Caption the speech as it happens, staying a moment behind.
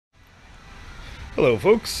Hello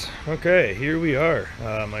folks. Okay, here we are.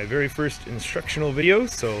 My very first instructional video,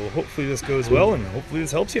 so hopefully this goes well and hopefully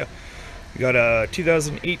this helps you. We got a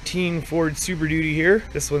 2018 Ford Super Duty here.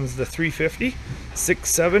 This one's the 350,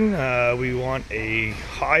 6.7. We want a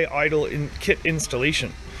high idle kit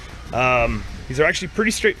installation. These are actually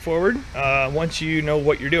pretty straightforward once you know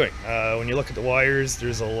what you're doing. When you look at the wires,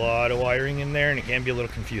 there's a lot of wiring in there and it can be a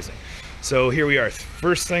little confusing. So here we are.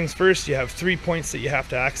 First things first, you have 3 points that you have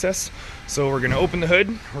to access. So we're going to open the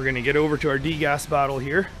hood, we're going to get over to our degas bottle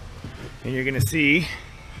here, and you're going to see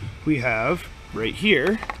we have right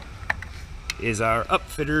here is our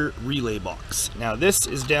upfitter relay box. Now this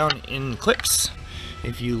is down in clips.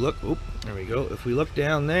 If you look, oh, there we go. If we look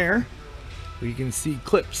down there, we can see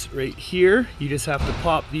clips right here. You just have to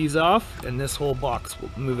pop these off and this whole box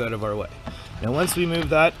will move out of our way. Now once we move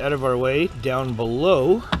that out of our way, down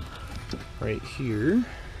below, right here,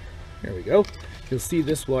 there we go, you'll see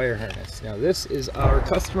this wire harness. Now this is our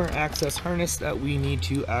customer access harness that we need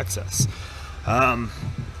to access.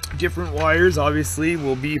 Different wires obviously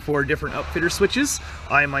will be for different upfitter switches.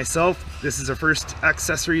 I myself, this is our first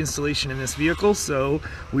accessory installation in this vehicle, so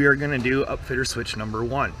we are going to do upfitter switch number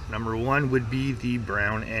one. Number one would be the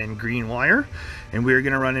brown and green wire, and we are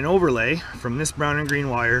going to run an overlay from this brown and green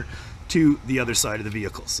wire to the other side of the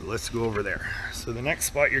vehicle. So let's go over there. So the next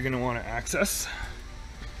spot you're going to want to access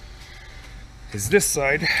is this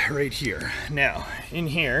side right here. Now in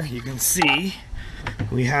here you can see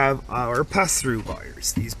we have our pass-through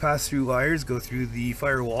wires. These pass-through wires go through the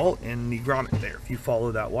firewall and the grommet there. If you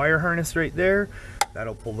follow that wire harness right there,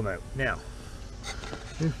 that'll pull them out. Now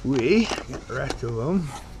if we get the rest of them,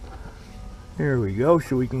 there we go,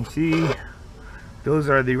 so we can see those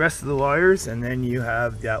are the rest of the wires, and then you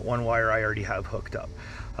have that one wire I already have hooked up.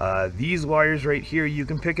 These wires right here, you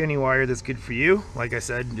can pick any wire that's good for you. Like I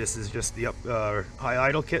said, this is just the high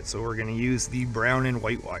idle kit, so we're going to use the brown and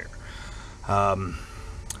white wire.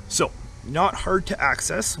 So not hard to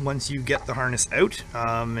access once you get the harness out,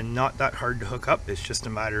 and not that hard to hook up. It's just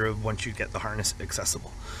a matter of once you get the harness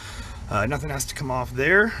accessible. Nothing has to come off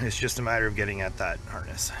there. It's just a matter of getting at that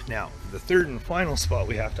harness. Now the third and final spot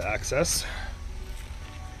we have to access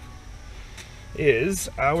is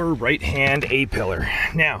our right hand A-pillar.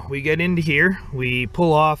 Now we get into here, we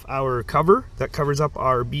pull off our cover that covers up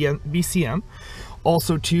our BCM.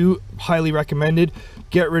 Also too, highly recommended,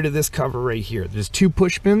 get rid of this cover right here. There's two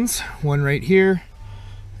push pins, one right here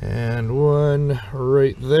and one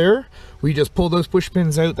right there. We just pull those push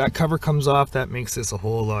pins out, that cover comes off. That makes this a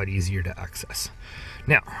whole lot easier to access.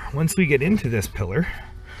 Now once we get into this pillar,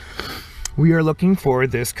 we are looking for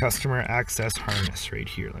this customer access harness right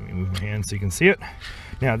here. Let me move my hand so you can see it.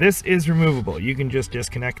 Now this is removable. You can just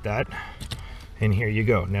disconnect that and here you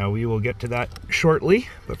go. Now we will get to that shortly,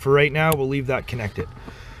 but for right now we'll leave that connected.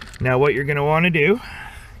 Now what you're going to want to do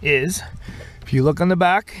is, if you look on the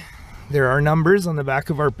back, there are numbers on the back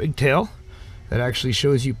of our pigtail that actually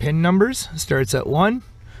shows you pin numbers. It starts at 1,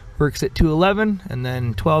 works at 211, and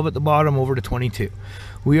then 12 at the bottom over to 22.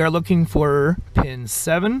 We are looking for pin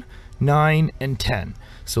 7, 9, and 10.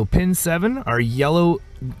 So pin 7, our yellow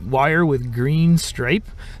wire with green stripe,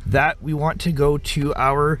 that we want to go to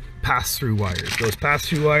our pass-through wires. Those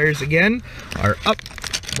pass-through wires again are up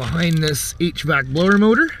behind this HVAC blower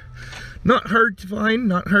motor. Not hard to find,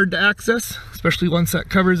 not hard to access, especially once that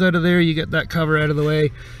cover's out of there. You get that cover out of the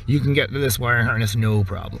way, you can get to this wire harness no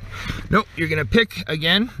problem. Nope, you're gonna pick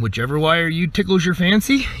again whichever wire you tickles your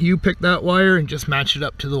fancy. You pick that wire and just match it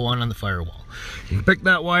up to the one on the firewall. You pick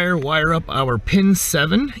that wire, wire up our pin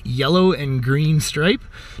 7 yellow and green stripe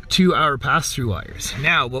to our pass-through wires.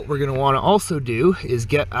 Now what we're going to want to also do is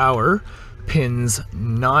get our pins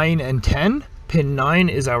 9 and 10. Pin 9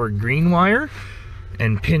 is our green wire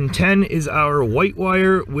and pin 10 is our white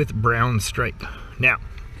wire with brown stripe. Now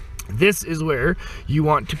this is where you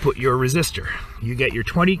want to put your resistor. You get your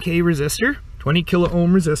 20K resistor, 20 kilo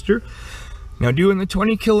ohm resistor. Now doing the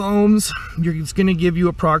 20 kilo ohms, it's going to give you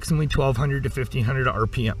approximately 1200 to 1500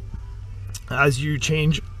 RPM. As you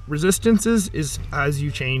change resistances is as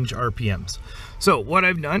you change RPMs. So what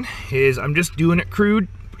I've done is I'm just doing it crude,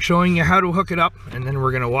 showing you how to hook it up, and then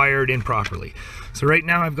we're going to wire it in properly. So right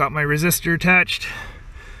now I've got my resistor attached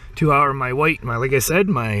to like I said,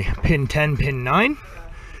 my pin 10, pin 9.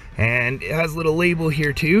 And it has a little label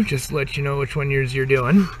here too, just to let you know which one you're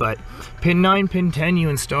doing. But pin 9, pin 10, you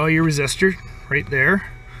install your resistor right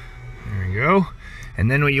there. There you go.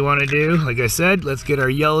 And then what you want to do, like I said, let's get our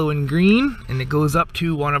yellow and green, and it goes up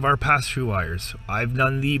to one of our pass-through wires. I've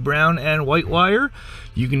done the brown and white wire.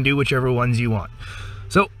 You can do whichever ones you want.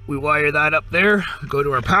 So we wire that up there, go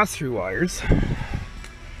to our pass-through wires.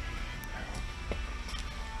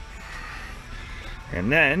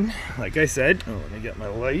 And then, like I said, oh, let me get my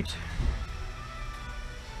light.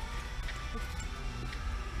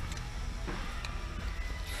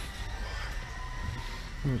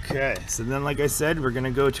 Okay, so then like I said, we're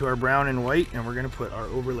gonna go to our brown and white and we're gonna put our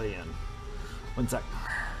overlay in. One sec.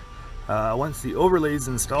 Once the overlay is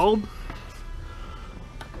installed,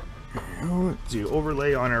 we'll do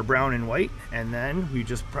overlay on our brown and white, and then we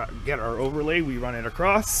just get our overlay, we run it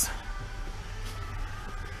across,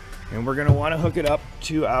 and we're gonna wanna hook it up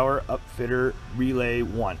to our upfitter relay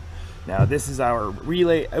 1. Now this is our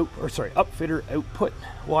relay upfitter output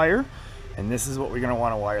wire, and this is what we're going to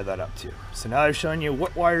want to wire that up to. So now I've shown you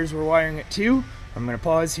what wires we're wiring it to. I'm going to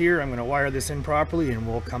pause here, I'm going to wire this in properly, and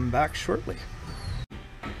we'll come back shortly.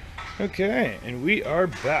 Okay, and we are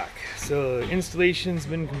back. So installation's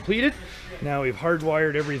been completed. Now we've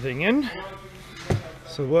hardwired everything in.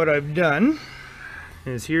 So what I've done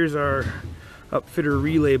is, here's our upfitter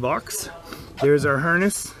relay box. There's our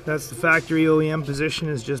harness. That's the factory OEM position,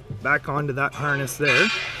 is just back onto that harness there.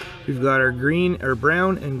 We've got our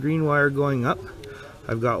brown and green wire going up.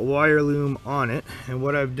 I've got wire loom on it, and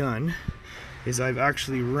what I've done is I've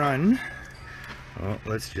actually run, oh,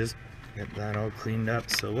 let's just get that all cleaned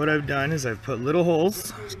up. So what I've done is I've put little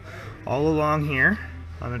holes all along here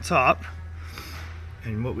on the top,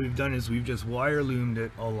 and what we've done is we've just wire loomed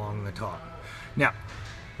it along the top. Now,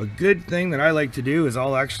 a good thing that I like to do is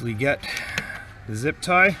I'll actually get the zip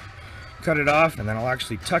tie, cut it off, and then I'll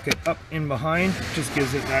actually tuck it up in behind. It just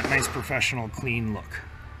gives it that nice professional clean look.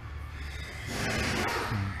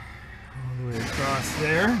 All the way across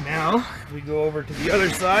there. Now, if we go over to the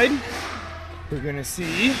other side, we're gonna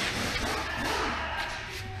see so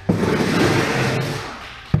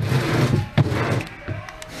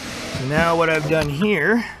now what I've done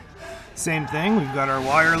here, same thing, we've got our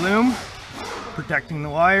wire loom protecting the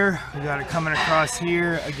wire. We got it coming across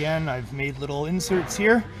here. Again, I've made little inserts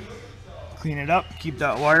here. Clean it up, keep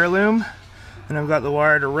that wire loom, and I've got the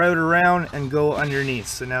wire to route around and go underneath.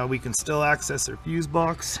 So now we can still access our fuse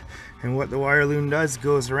box, and what the wire loom does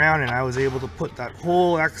goes around, and I was able to put that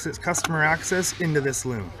whole customer access into this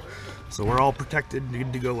loom. So we're all protected,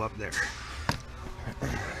 good to go up there.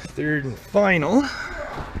 Third and final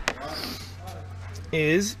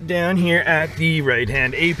is down here at the right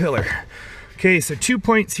hand A pillar. Okay, so 2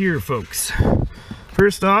 points here, folks.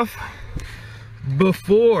 First off,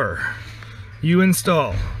 before you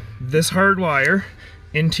install this hard wire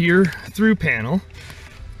into your through panel,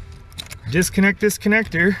 disconnect this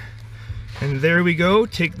connector, and there we go.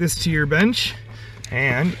 Take this to your bench,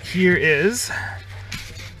 and here is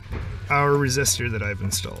our resistor that I've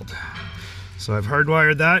installed. So I've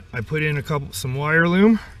hardwired that. I put in some wire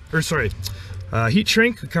loom, heat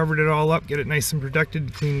shrink. We covered it all up, get it nice and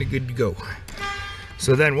protected, clean and good to go.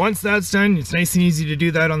 So then once that's done, it's nice and easy to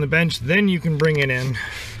do that on the bench. Then you can bring it in,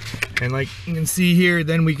 and like you can see here,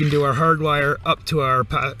 then we can do our hard wire up to our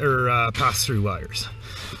pass-through wires.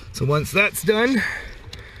 So once that's done,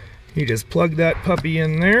 you just plug that puppy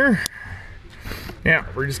in there. Now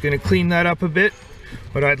we're just going to clean that up a bit.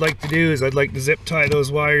 What I'd like to do is I'd like to zip tie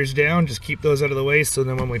those wires down, just keep those out of the way, so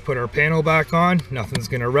then when we put our panel back on, nothing's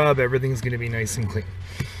going to rub, everything's going to be nice and clean.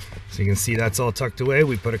 So you can see that's all tucked away.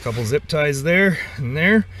 We put a couple zip ties there and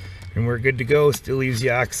there, and we're good to go. Still leaves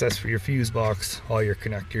you access for your fuse box, all your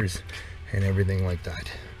connectors, and everything like that.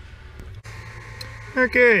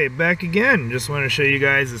 Okay, back again. Just want to show you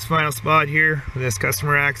guys this final spot here with this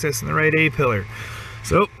customer access in the right A pillar.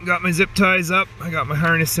 So, got my zip ties up, I got my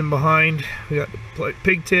harness in behind, we got the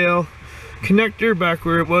pigtail connector back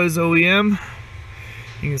where it was OEM.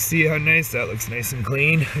 You can see how nice that looks, nice and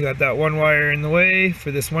clean. I got that one wire in the way for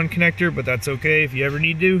this one connector, but that's okay. If you ever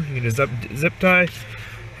need to, you can just zip tie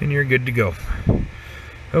and you're good to go.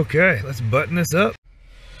 Okay, let's button this up.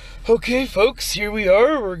 Okay folks, here we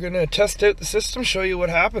are. We're gonna test out the system, show you what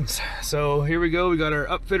happens. So here we go, we got our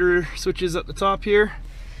upfitter switches at the top here.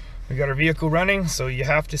 We got our vehicle running, so you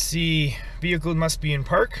have to see vehicle must be in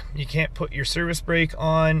park. You can't put your service brake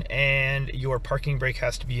on, and your parking brake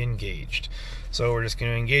has to be engaged. So we're just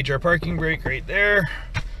going to engage our parking brake right there.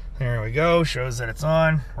 There we go, shows that it's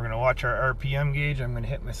on. We're going to watch our RPM gauge. I'm going to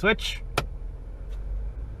hit my switch,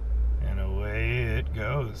 and away it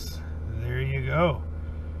goes. There you go.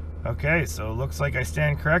 Okay, so it looks like I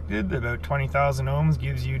stand corrected. About 20,000 ohms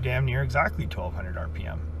gives you damn near exactly 1200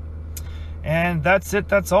 RPM. And that's it,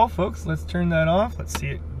 that's all folks. Let's turn that off. Let's see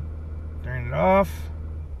it. Turn it off.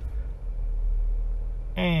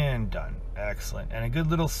 And done. Excellent. And a good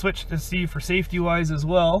little switch to see for safety wise as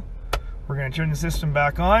well. We're going to turn the system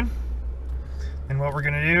back on. And what we're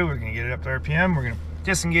going to do, we're going to get it up to RPM. We're going to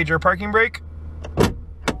disengage our parking brake.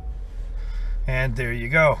 And there you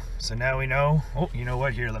go. So now we know, oh, you know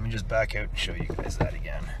what, here, let me just back out and show you guys that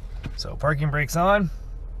again. So parking brake's on.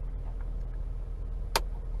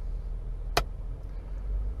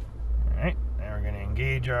 All right, now we're gonna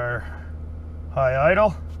engage our high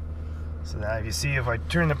idle. So now if you see, if I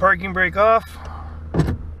turn the parking brake off,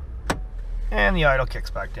 and the idle kicks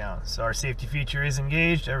back down. So our safety feature is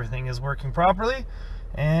engaged, everything is working properly,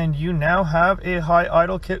 and you now have a high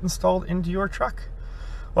idle kit installed into your truck.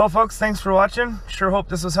 Well folks, thanks for watching. Sure hope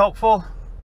this was helpful.